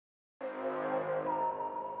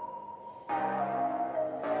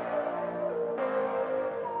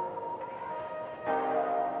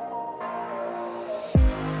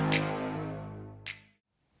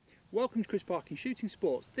welcome to Chris Parkin Shooting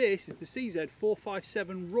Sports. This is the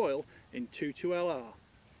CZ457 Royal in 22LR.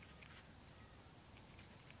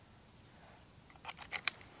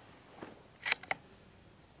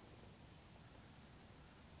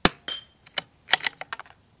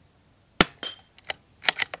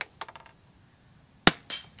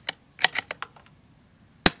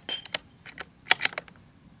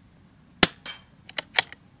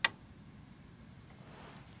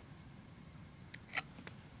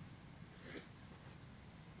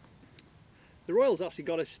 The Royal's actually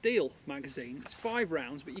got a steel magazine. It's 5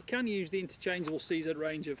 rounds, but you can use the interchangeable CZ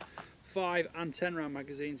range of 5 and 10 round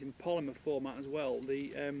magazines in polymer format as well.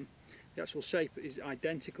 The actual shape is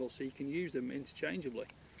identical, so you can use them interchangeably.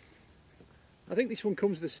 I think this one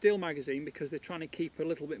comes with a steel magazine because they're trying to keep a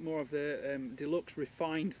little bit more of the deluxe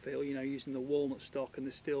refined feel, you know, using the walnut stock and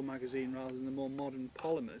the steel magazine rather than the more modern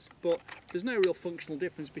polymers. But there's no real functional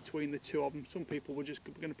difference between the two of them. Some people were just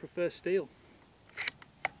going to prefer steel.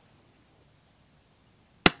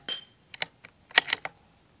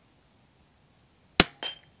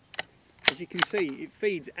 As you can see, it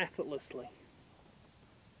feeds effortlessly.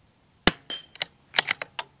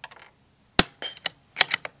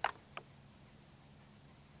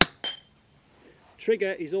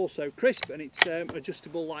 Trigger is also crisp and it's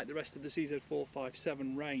adjustable like the rest of the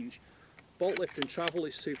CZ457 range. Bolt lift and travel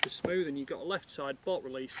is super smooth, and you've got a left side bolt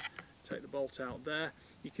release. Take the bolt out there.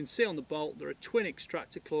 You can see on the bolt there are twin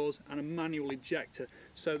extractor claws and a manual ejector,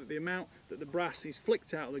 so that the amount that the brass is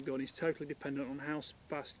flicked out of the gun is totally dependent on how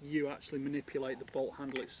fast you actually manipulate the bolt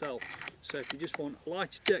handle itself. So if you just want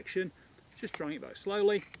light ejection, just drawing it back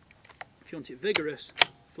slowly. If you want it vigorous,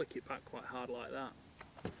 flick it back quite hard like that.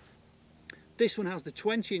 This one has the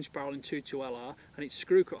 20-inch barrel in 22LR and it's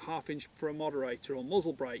screw cut 1/2 inch for a moderator or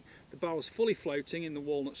muzzle brake. The barrel's fully floating in the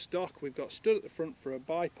walnut stock. We've got stud at the front for a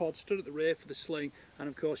bipod, stud at the rear for the sling, and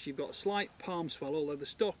of course you've got a slight palm swell, although the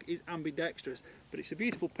stock is ambidextrous. But it's a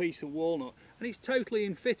beautiful piece of walnut and it's totally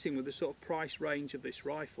in fitting with the sort of price range of this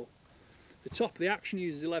rifle. The top of the action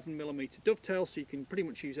uses 11mm dovetail, so you can pretty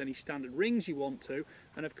much use any standard rings you want to,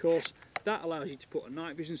 and of course that allows you to put a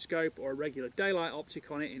night vision scope or a regular daylight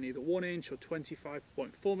optic on it in either 1-inch or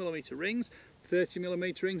 25.4mm rings,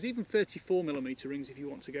 30mm rings, even 34mm rings if you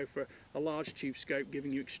want to go for a large tube scope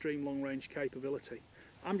giving you extreme long range capability.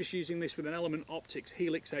 I'm just using this with an Element Optics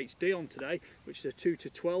Helix HD on today, which is a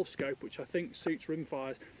 2-to-12 scope, which I think suits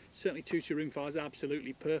rimfires, certainly 2-to rimfires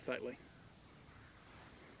absolutely perfectly.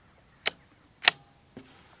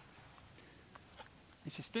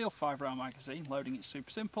 It's a steel 5-round magazine. Loading it's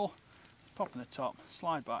super simple. Pop in the top,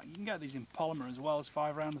 slide back. You can get these in polymer as well as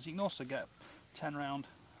 5 rounders. You can also get 10-round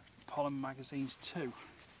polymer magazines too.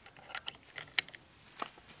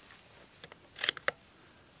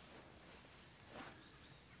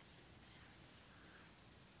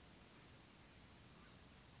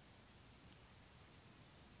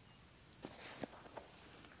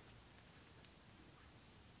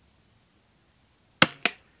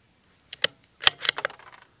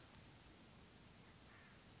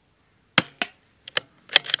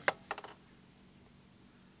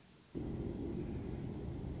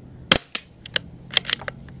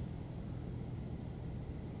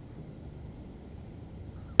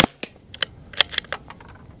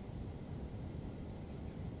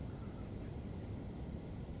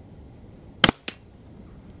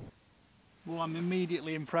 Well, I'm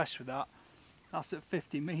immediately impressed with that. That's at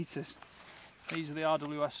 50 metres. These are the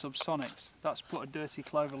RWS Subsonics. That's put a dirty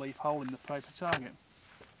cloverleaf hole in the paper target.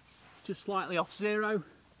 Just slightly off zero.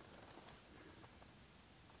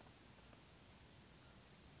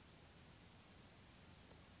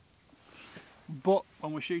 But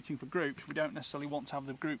when we're shooting for groups, we don't necessarily want to have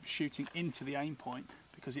the group shooting into the aim point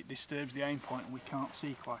because it disturbs the aim point and we can't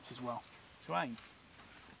see quite as well. So aim.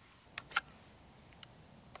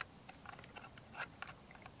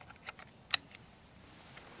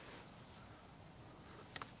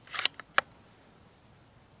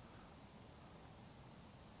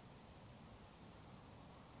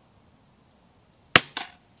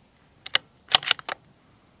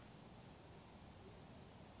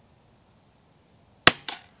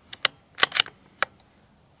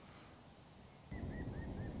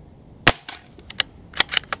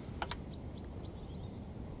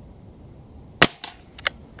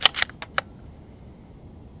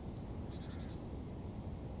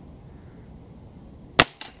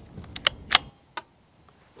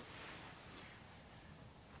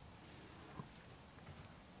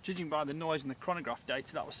 Judging by the noise and the chronograph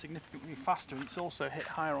data, that was significantly faster, and it's also hit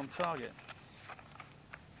higher on target.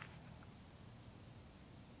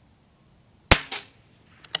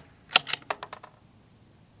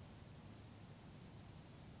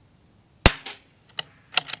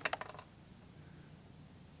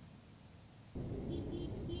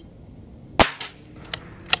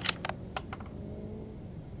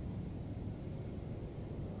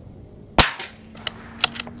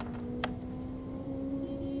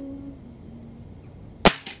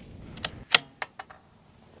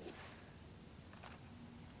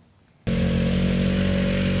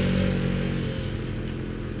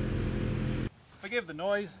 forgive the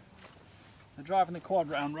noise, they're driving the quad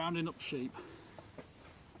round, rounding up sheep.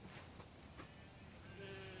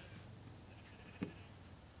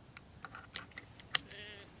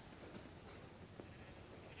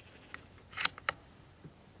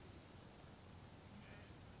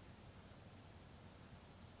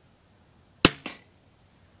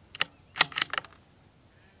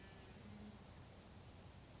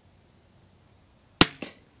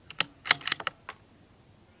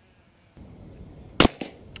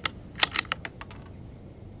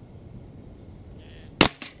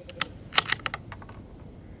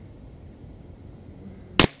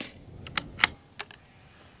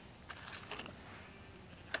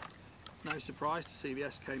 No surprise to see the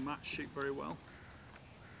SK match shoot very well.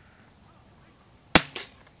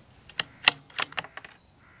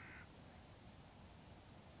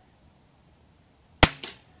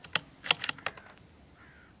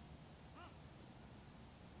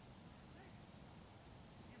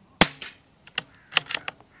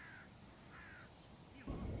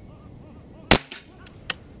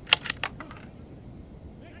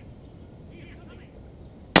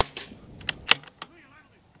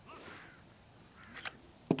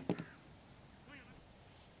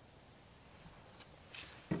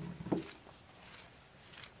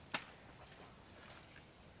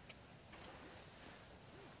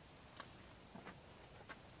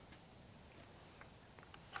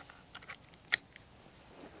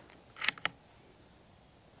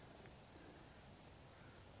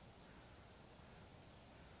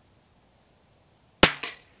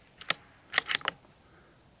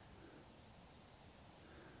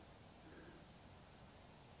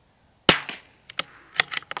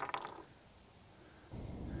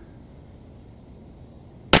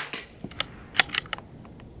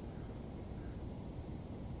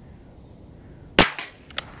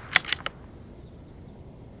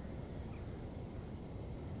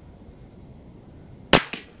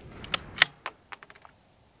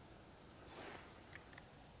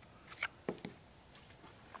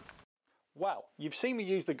 Well, you've seen me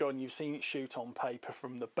use the gun, you've seen it shoot on paper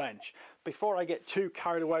from the bench. Before I get too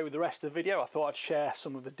carried away with the rest of the video, I thought I'd share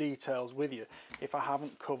some of the details with you if I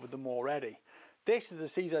haven't covered them already. This is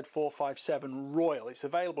the CZ457 Royal. It's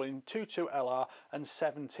available in 22LR and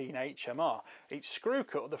 17 HMR. It's screw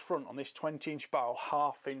cut at the front on this 20-inch barrel,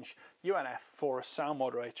 half-inch UNF for a sound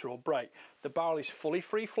moderator or brake. The barrel is fully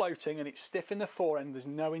free floating and it's stiff in the fore end. There's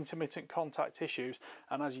no intermittent contact issues,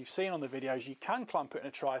 and as you've seen on the videos, you can clamp it in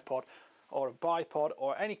a tripod or a bipod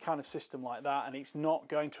or any kind of system like that, and it's not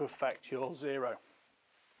going to affect your zero.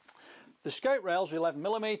 The scope rails are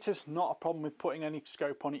 11mm, not a problem with putting any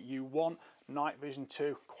scope on it you want. Night vision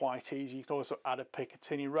too, quite easy. You can also add a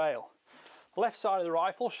Picatinny rail. Left side of the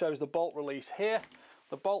rifle shows the bolt release here.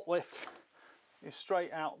 The bolt lift is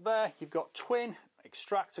straight out there. You've got twin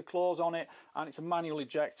extractor claws on it, and it's a manual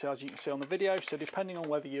ejector, as you can see on the video. So depending on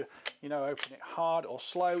whether you open it hard or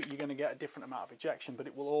slow, you're going to get a different amount of ejection, but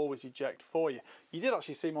it will always eject for you. You did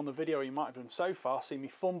actually see me on the video, you might have done so far, see me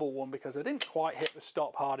fumble one because I didn't quite hit the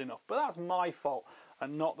stop hard enough, but that's my fault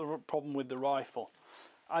and not the problem with the rifle.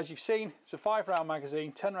 As you've seen, it's a 5-round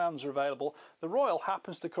magazine, 10 rounds are available. The Royal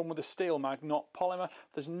happens to come with a steel mag, not polymer.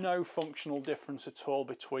 There's no functional difference at all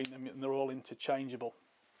between them, and they're all interchangeable.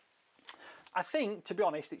 I think, to be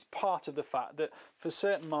honest, it's part of the fact that for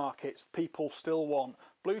certain markets, people still want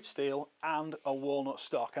blued steel and a walnut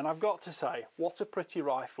stock. And I've got to say, what a pretty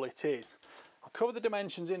rifle it is. I'll cover the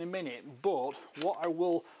dimensions in a minute, but what I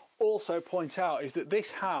will also point out is that this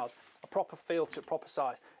has a proper feel to it, proper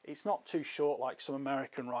size. It's not too short like some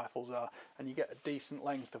American rifles are, and you get a decent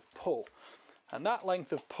length of pull. And that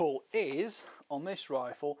length of pull is, on this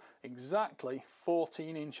rifle, exactly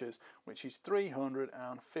 14 inches, which is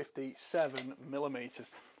 357mm.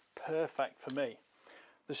 Perfect for me.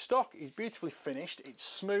 The stock is beautifully finished, it's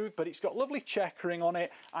smooth, but it's got lovely checkering on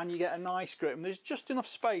it, and you get a nice grip. And there's just enough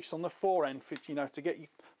space on the fore end for, to get your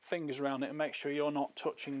fingers around it and make sure you're not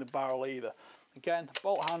touching the barrel either. Again, the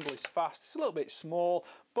bolt handle is fast, it's a little bit small,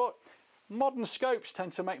 but modern scopes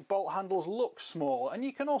tend to make bolt handles look small, and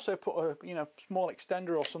you can also put a small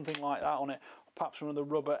extender or something like that on it, perhaps one of the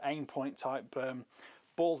rubber aim point type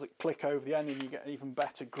balls that click over the end, and you get an even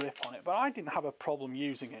better grip on it. But I didn't have a problem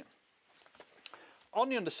using it. On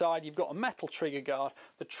the underside, you've got a metal trigger guard.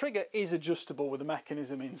 The trigger is adjustable with a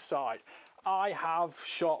mechanism inside. I have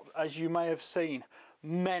shot, as you may have seen,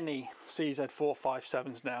 many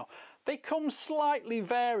CZ457s now. They come slightly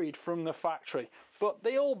varied from the factory. but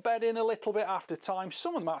they all bed in a little bit after time.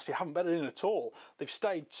 Some of them actually haven't bedded in at all. They've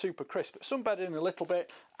stayed super crisp, but some bedded in a little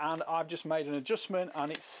bit, and I've just made an adjustment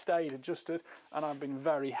and it's stayed adjusted, and I've been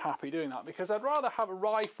very happy doing that, because I'd rather have a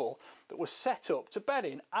rifle that was set up to bed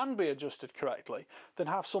in and be adjusted correctly than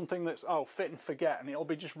have something that's, oh, fit and forget, and it'll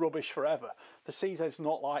be just rubbish forever. The CZ's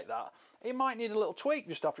not like that. It might need a little tweak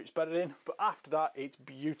just after it's bedded in, but after that it's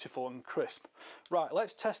beautiful and crisp. Right,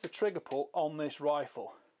 let's test the trigger pull on this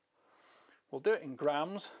rifle. We'll do it in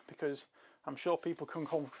grams, because I'm sure people can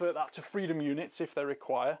convert that to freedom units if they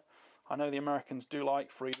require. I know the Americans do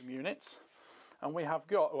like freedom units. And we have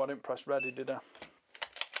got, oh, I didn't press ready, did I?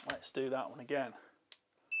 Let's do that one again.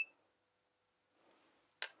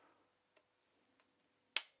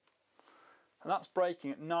 And that's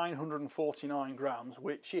breaking at 949 grams,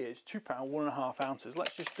 which is £2, 1.5 ounces.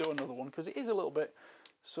 Let's just do another one, because it is a little bit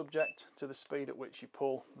subject to the speed at which you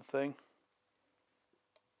pull the thing.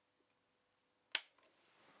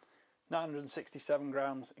 967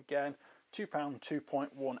 grams again, £2,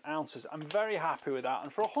 2.1 ounces. I'm very happy with that,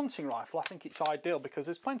 and for a hunting rifle I think it's ideal, because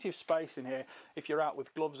there's plenty of space in here if you're out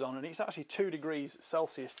with gloves on, and it's actually 2 degrees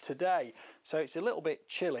Celsius today, so it's a little bit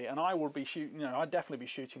chilly, and I would be shooting, you know, I'd definitely be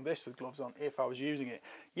shooting this with gloves on if I was using it.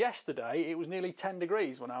 Yesterday it was nearly 10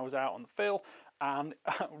 degrees when I was out on the field, and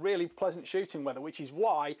really pleasant shooting weather, which is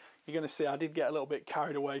why you're going to see I did get a little bit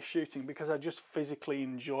carried away shooting, because I just physically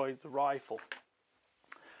enjoyed the rifle.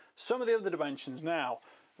 Some of the other dimensions now.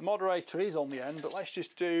 The moderator is on the end, but let's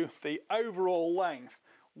just do the overall length,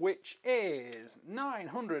 which is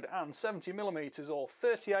 970 millimeters, or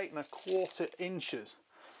 38.25 inches.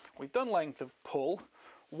 We've done length of pull.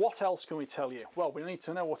 What else can we tell you? Well, we need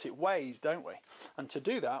to know what it weighs, don't we? And to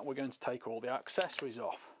do that, we're going to take all the accessories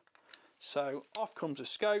off. So off comes a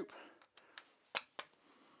scope.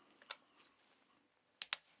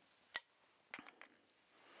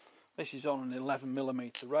 This is on an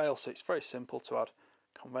 11mm rail, so it's very simple to add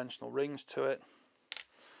conventional rings to it.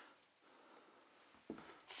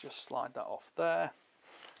 Just slide that off there.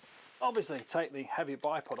 Obviously take the heavy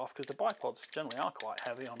bipod off, because the bipods generally are quite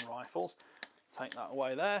heavy on rifles. Take that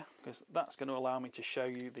away there, because that's going to allow me to show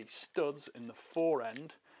you the studs in the fore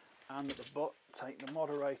end and at the butt. Take the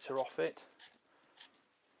moderator off it.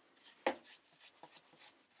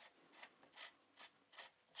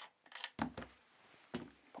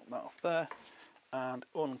 Pop that off there and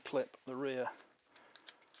unclip the rear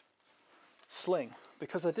sling,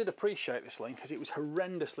 because I did appreciate this sling, because it was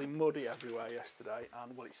horrendously muddy everywhere yesterday,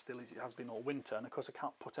 and well, it still is, it has been all winter, and of course I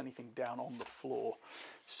can't put anything down on the floor.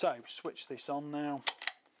 So switch this on now.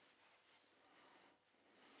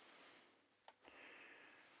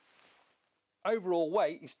 Overall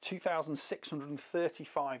weight is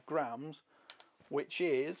 2,635 grams, which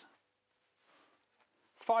is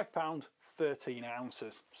 £5, 13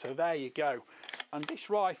 ounces. So there you go. And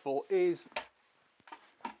this rifle is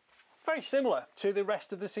very similar to the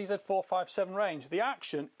rest of the CZ457 range. The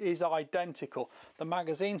action is identical. The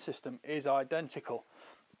magazine system is identical.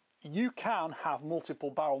 You can have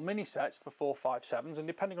multiple barrel mini sets for 457s, and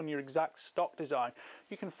depending on your exact stock design,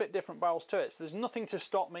 you can fit different barrels to it. So there's nothing to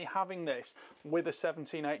stop me having this with a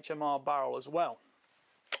 17 HMR barrel as well.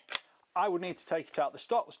 I would need to take it out the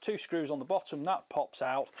stock. There's 2 screws on the bottom, that pops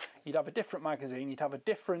out. You'd have a different magazine, you'd have a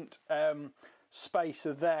different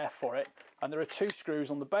spacer there for it, and there are 2 screws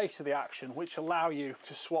on the base of the action which allow you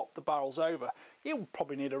to swap the barrels over. You'll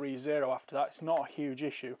probably need a re-zero after that, it's not a huge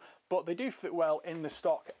issue, but they do fit well in the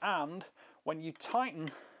stock, and when you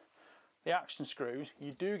tighten the action screws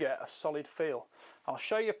you do get a solid feel. I'll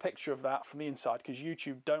show you a picture of that from the inside, because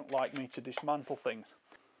YouTube don't like me to dismantle things.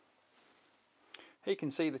 Here you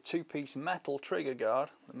can see the 2-piece metal trigger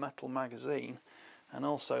guard, the metal magazine, and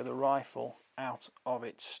also the rifle out of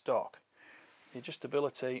its stock. The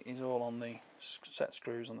adjustability is all on the set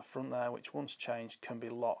screws on the front there, which once changed can be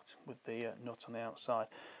locked with the nut on the outside.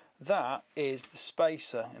 That is the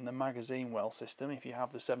spacer in the magazine well system. If you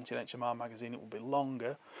have the 17 HMR magazine, it will be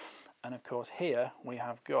longer. And of course here we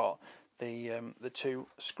have got the 2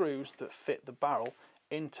 screws that fit the barrel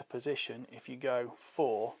into position if you go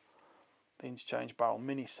for the interchange barrel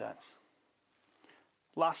mini sets.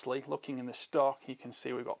 Lastly, looking in the stock, you can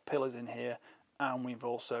see we've got pillars in here, and we've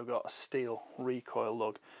also got a steel recoil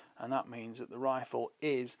lug, and that means that the rifle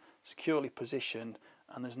is securely positioned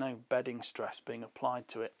and there's no bedding stress being applied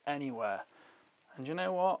to it anywhere. And you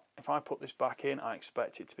know what? If I put this back in, I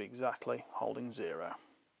expect it to be exactly holding 0.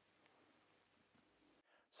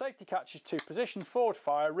 Safety catch is 2 position, forward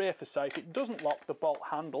fire, rear for safe. It doesn't lock the bolt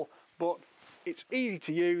handle, but it's easy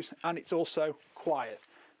to use and it's also quiet.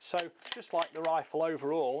 So just like the rifle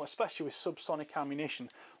overall, especially with subsonic ammunition,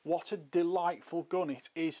 what a delightful gun it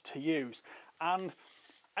is to use. And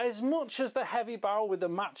as much as the heavy barrel with the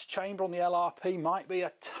match chamber on the LRP might be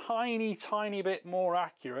a tiny bit more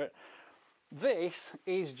accurate, this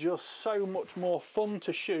is just so much more fun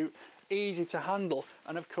to shoot, easy to handle,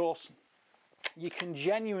 and of course you can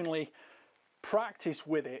genuinely practice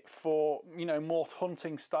with it for, you know, more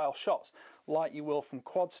hunting style shots like you will from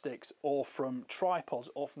quad sticks or from tripods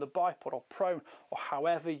or from the bipod or prone or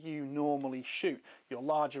however you normally shoot your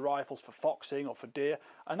larger rifles for foxing or for deer.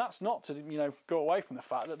 And that's not to, you know, go away from the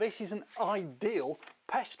fact that this is an ideal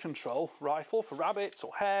pest control rifle for rabbits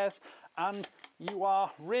or hares, and you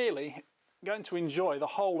are really going to enjoy the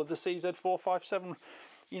whole of the CZ457,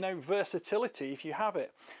 you know, versatility if you have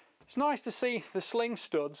it. It's nice to see the sling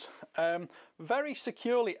studs very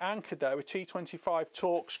securely anchored there with T25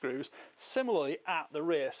 Torx screws, similarly at the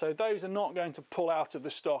rear, so those are not going to pull out of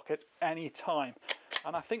the stock at any time.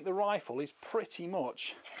 And I think the rifle is pretty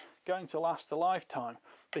much going to last a lifetime,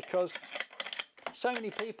 because so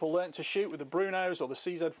many people learnt to shoot with the Brunos or the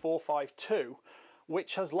CZ452,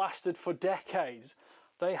 which has lasted for decades.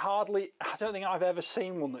 I don't think I've ever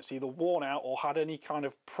seen one that's either worn out or had any kind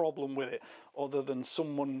of problem with it, other than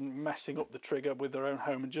someone messing up the trigger with their own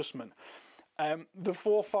home adjustment. The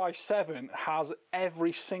 457 has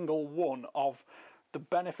every single one of the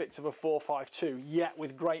benefits of a 452, yet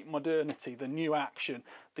with great modernity, the new action,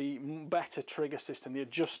 the better trigger system, the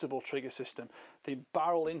adjustable trigger system, the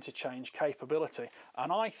barrel interchange capability.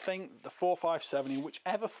 And I think the 457, in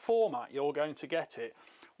whichever format you're going to get it,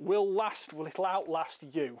 it'll outlast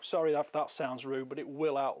you. Sorry if that sounds rude, but it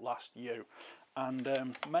will outlast you.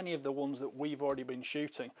 And many of the ones that we've already been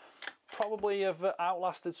shooting probably have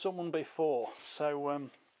outlasted someone before. So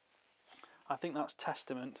I think that's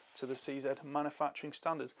testament to the CZ manufacturing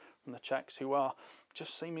standards from the Czechs, who are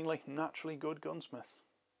just seemingly naturally good gunsmiths.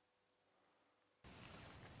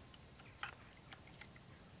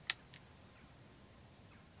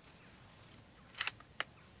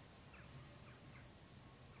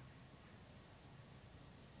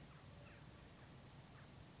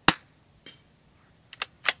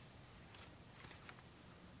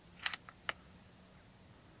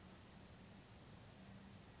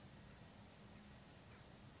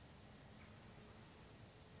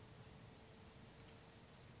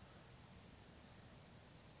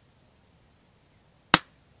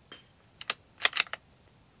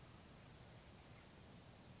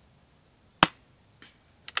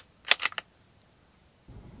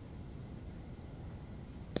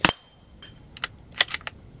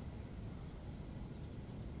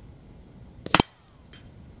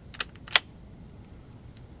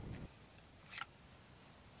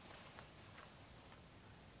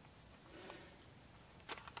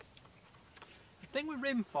 The thing with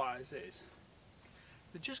rimfires is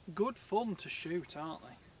they're just good fun to shoot, aren't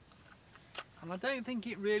they? And I don't think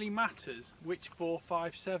it really matters which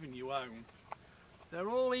 457 you own. They're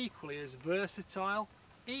all equally as versatile,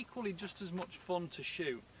 equally just as much fun to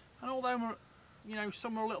shoot. And although, you know,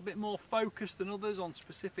 some are a little bit more focused than others on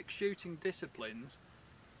specific shooting disciplines,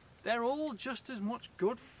 they're all just as much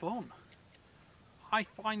good fun. I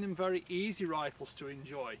find them very easy rifles to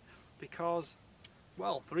enjoy because,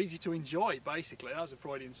 well, they're easy to enjoy basically. That's a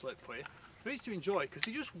Freudian slip for you. They're easy to enjoy because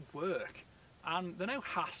they just work and they're no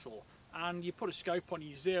hassle, and you put a scope on,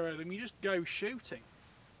 you zero them, you just go shooting.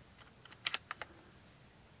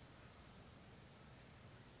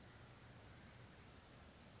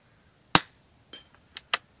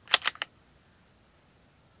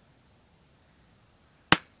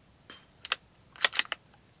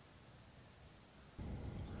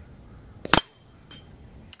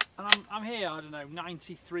 And I'm here, I don't know,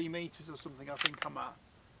 93 metres or something I think I'm at.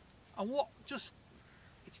 And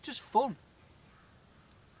it's just fun.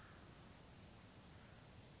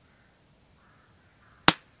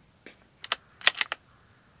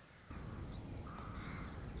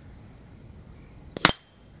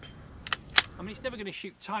 I mean, it's never going to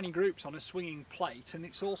shoot tiny groups on a swinging plate, and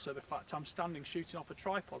it's also the fact I'm standing shooting off a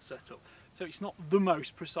tripod setup. So it's not the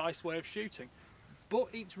most precise way of shooting, but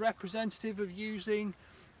it's representative of using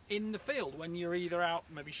in the field when you're either out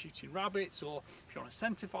maybe shooting rabbits, or if you're on a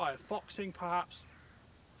centre fire, foxing perhaps.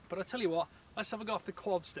 But I tell you what, let's have a go off the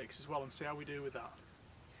quad sticks as well and see how we do with that.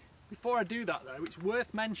 Before I do that though, it's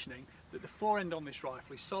worth mentioning that the forend on this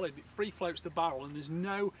rifle is solid. It free floats the barrel and there's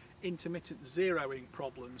no intermittent zeroing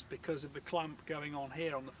problems because of the clamp going on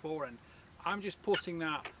here on the forend. I'm just putting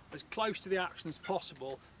that as close to the action as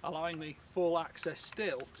possible, allowing me full access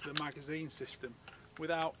still to the magazine system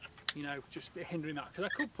without, you know, just hindering that, because I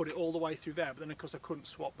could put it all the way through there, but then of course I couldn't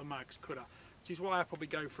swap the mags, could I? Which is why I probably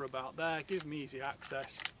go for about there. It gives me easy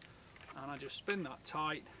access, and I just spin that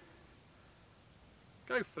tight,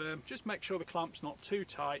 Go firm, just make sure the clamp's not too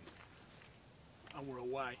tight, and we're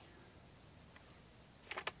away.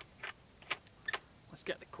 Let's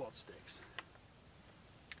get the quad sticks.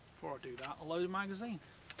 Before I do that, I'll load the magazine.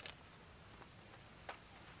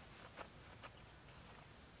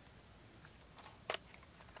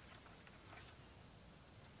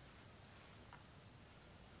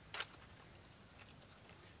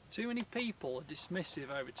 Too many people are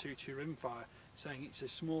dismissive over 2.2 rimfire, saying it's a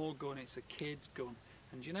small gun, it's a kid's gun.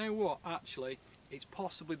 And you know what, actually, it's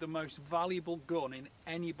possibly the most valuable gun in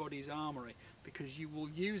anybody's armoury, because you will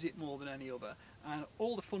use it more than any other, and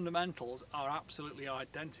all the fundamentals are absolutely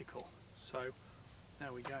identical. So,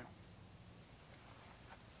 there we go.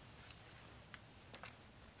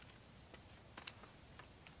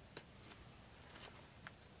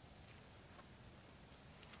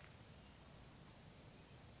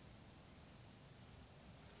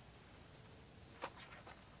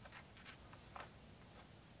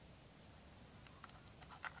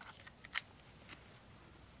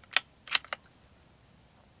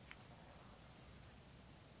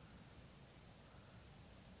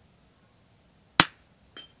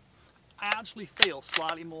 I actually feel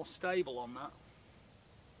slightly more stable on that.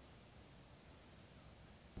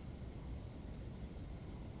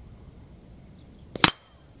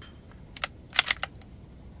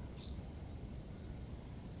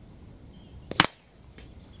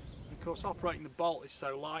 Of course, operating the bolt is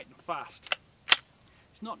so light and fast,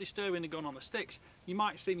 it's not disturbing the gun on the sticks. You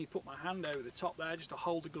might see me put my hand over the top there just to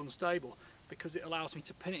hold the gun stable, because it allows me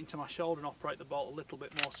to pin it into my shoulder and operate the bolt a little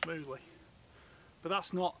bit more smoothly. But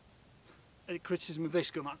that's not a criticism of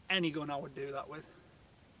this gun, that's any gun I would do that with.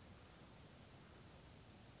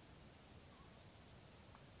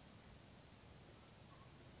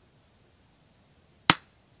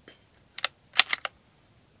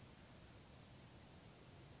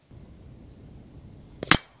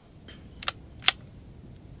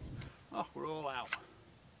 Oh, we're all out.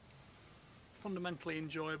 Fundamentally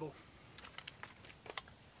enjoyable.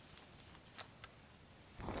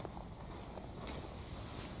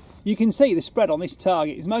 You can see the spread on this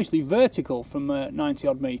target is mostly vertical from 90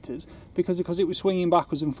 odd metres because it was swinging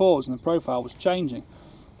backwards and forwards and the profile was changing.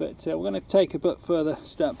 But we're going to take a bit further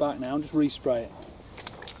step back now and just respray it.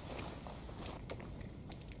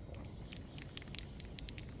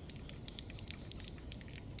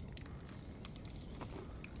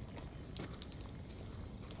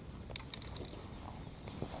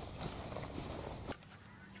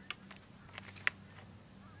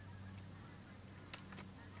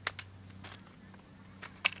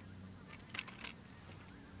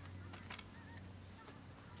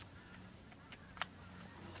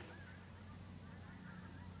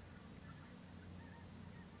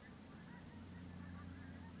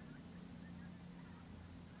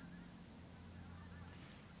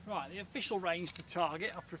 Right, the official range to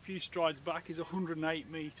target after a few strides back is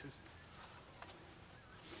 108 metres.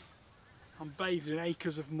 I'm bathed in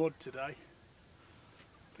acres of mud today.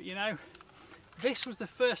 But you know, this was the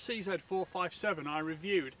first CZ457 I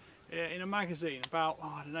reviewed in a magazine about,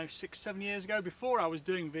 I don't know, 6-7 years ago, before I was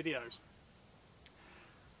doing videos.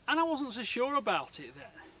 And I wasn't so sure about it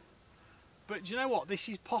then. But do you know what? This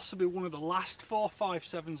is possibly one of the last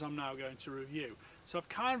 457s I'm now going to review. So I've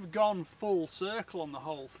kind of gone full circle on the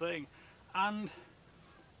whole thing. And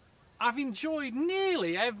I've enjoyed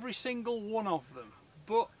nearly every single one of them.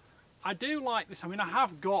 But I do like this. I mean, I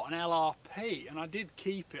have got an LRP and I did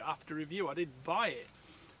keep it after review. I did buy it.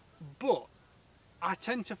 But I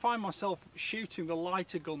tend to find myself shooting the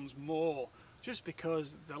lighter guns more. Just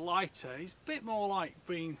because the lighter is a bit more like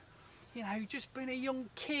being, you know, just being a young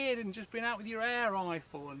kid and just being out with your air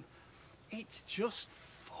rifle, and it's just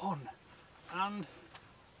fun. And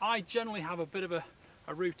I generally have a bit of a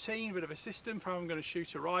routine, a bit of a system for how I'm going to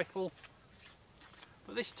shoot a rifle.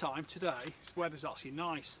 But this time, today, the weather's actually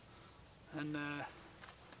nice and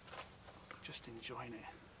just enjoying it.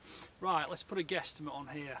 Right, let's put a guesstimate on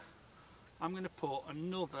here. I'm going to put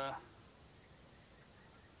another,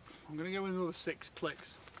 I'm going to go with another 6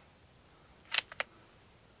 clicks.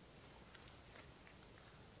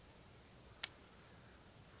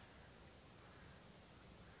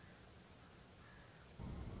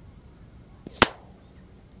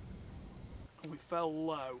 And we fell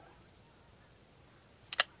low.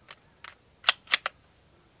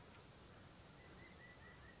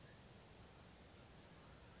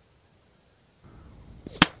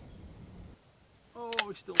 Oh,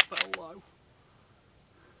 we still fell low.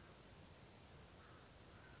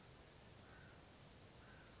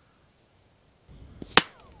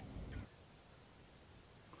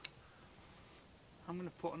 I'm going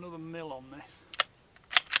to put another mil on this.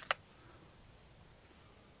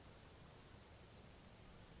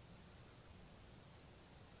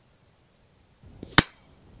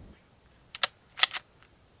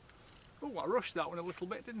 Oh, I rushed that one a little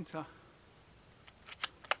bit, didn't I?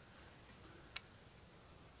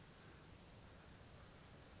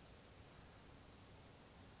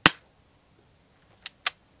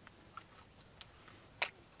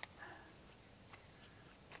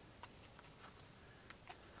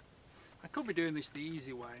 I could be doing this the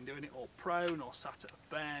easy way and doing it all prone or sat at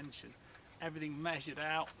a bench and everything measured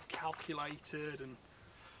out, calculated, and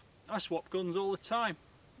I swap guns all the time.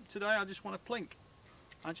 Today I just want to plink.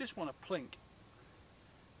 I just want to plink.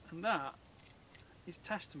 And that is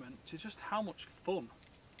testament to just how much fun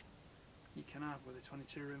you can have with a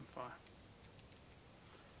 22 rimfire.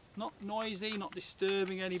 Not noisy, not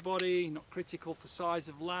disturbing anybody, not critical for size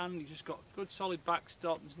of land. You've just got a good solid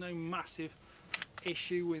backstop. There's no massive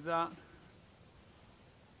issue with that.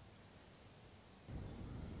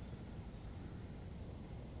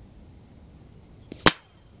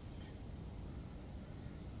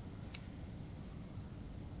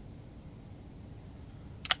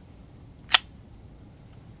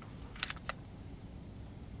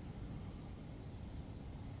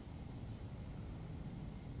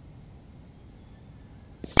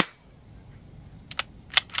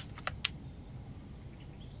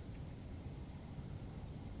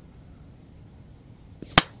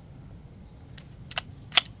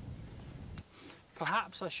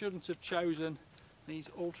 Perhaps I shouldn't have chosen these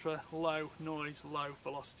ultra low noise, low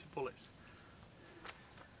velocity bullets,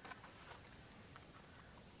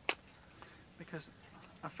 because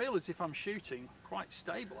I feel as if I'm shooting quite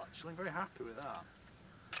stable actually. I'm very happy with that.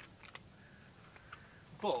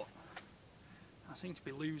 But I seem to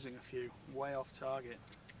be losing a few way off target.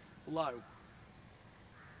 Low.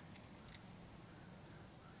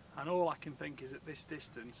 And all I can think is at this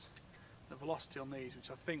distance, the velocity on these,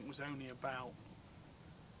 which I think was only about,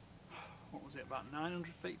 what was it, about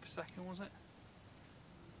 900 feet per second, was it?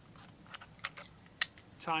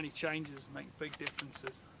 Tiny changes make big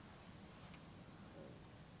differences.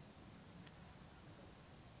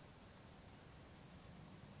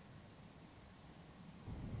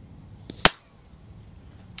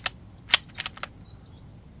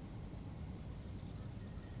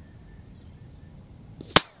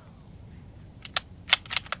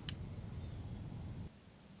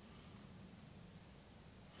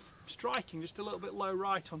 Striking just a little bit low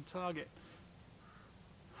right on target.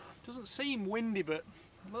 Doesn't seem windy, but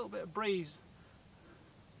a little bit of breeze.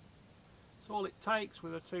 That's all it takes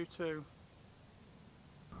with a 2.2.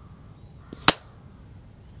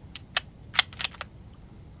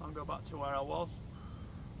 I'll go back to where I was.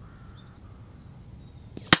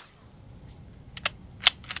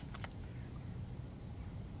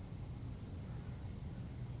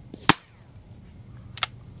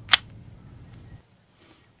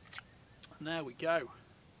 And there we go.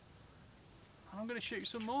 I'm going to shoot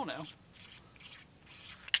some more now.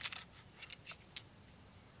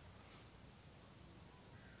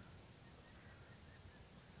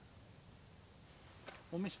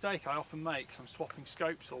 One mistake I often make, because I'm swapping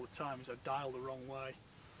scopes all the time, is I dial the wrong way.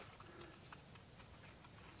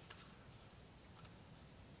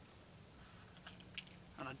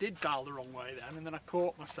 And I did dial the wrong way then, and then I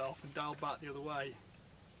caught myself and dialed back the other way.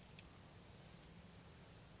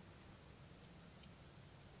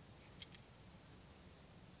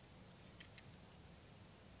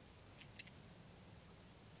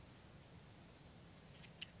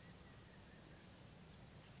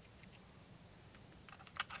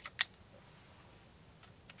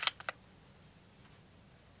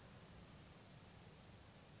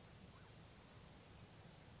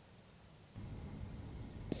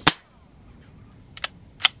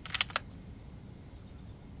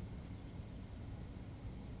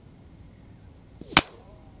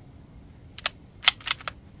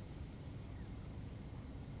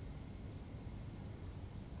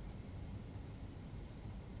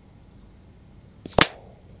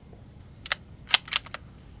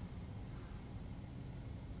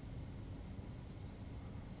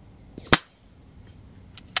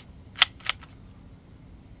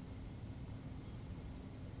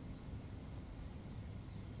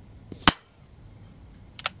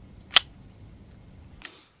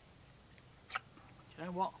 You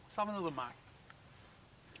know what? Let's have another mag.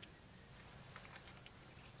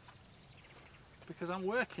 Because I'm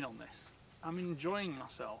working on this. I'm enjoying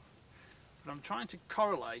myself. But I'm trying to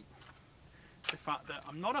correlate the fact that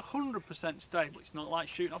I'm not 100% stable. It's not like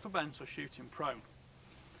shooting off a bench or shooting prone.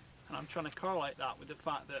 And I'm trying to correlate that with the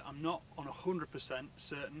fact that I'm not on 100%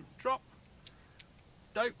 certain drop,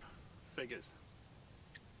 dope figures.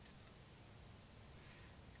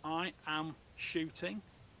 I am shooting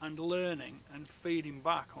and learning and feeding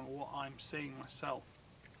back on what I'm seeing myself.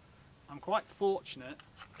 I'm quite fortunate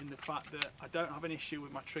in the fact that I don't have an issue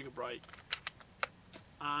with my trigger brake,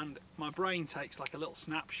 and my brain takes like a little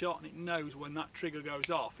snapshot and it knows when that trigger goes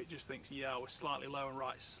off. It just thinks, yeah, we're slightly low and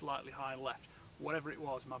right, slightly high and left, whatever it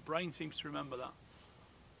was. My brain seems to remember that.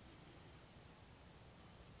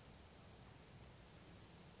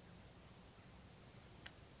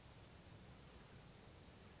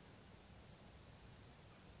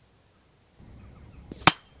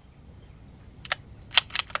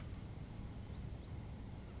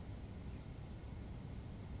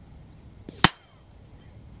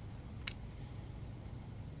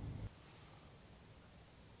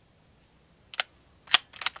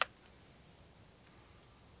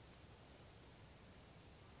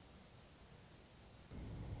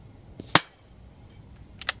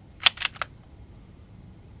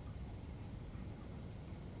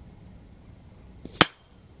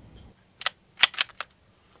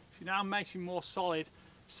 Now I'm making more solid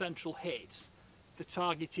central hits. The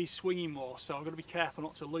target is swinging more, so I've got to be careful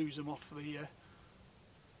not to lose them off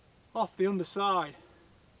the underside.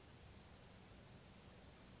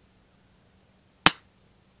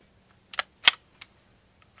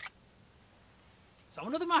 So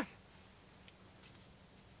another mag.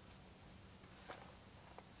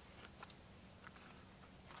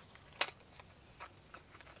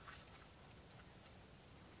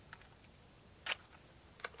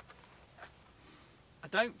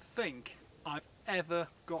 I don't think I've ever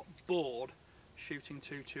got bored shooting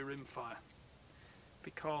 2-2 rimfire,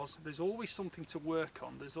 because there's always something to work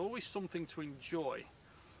on, there's always something to enjoy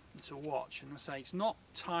and to watch. And I say, it's not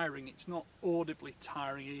tiring, it's not audibly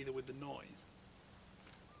tiring either with the noise,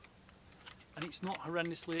 and it's not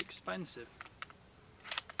horrendously expensive.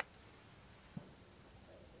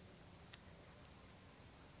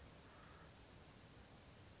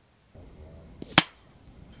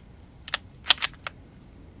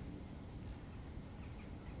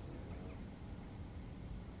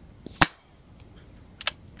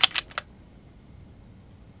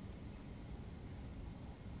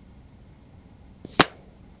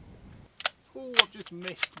 Oh, I've just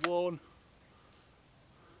missed one.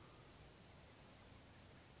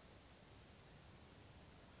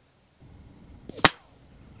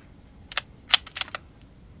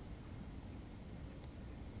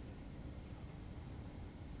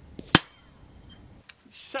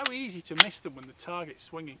 It's so easy to miss them when the target's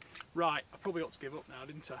swinging. Right, I probably ought to give up now,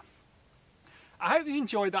 didn't I? I hope you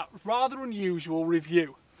enjoyed that rather unusual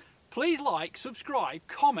review. Please like, subscribe,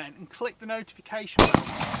 comment and click the notification bell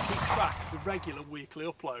to keep track of the regular weekly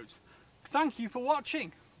uploads. Thank you for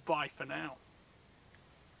watching. Bye for now.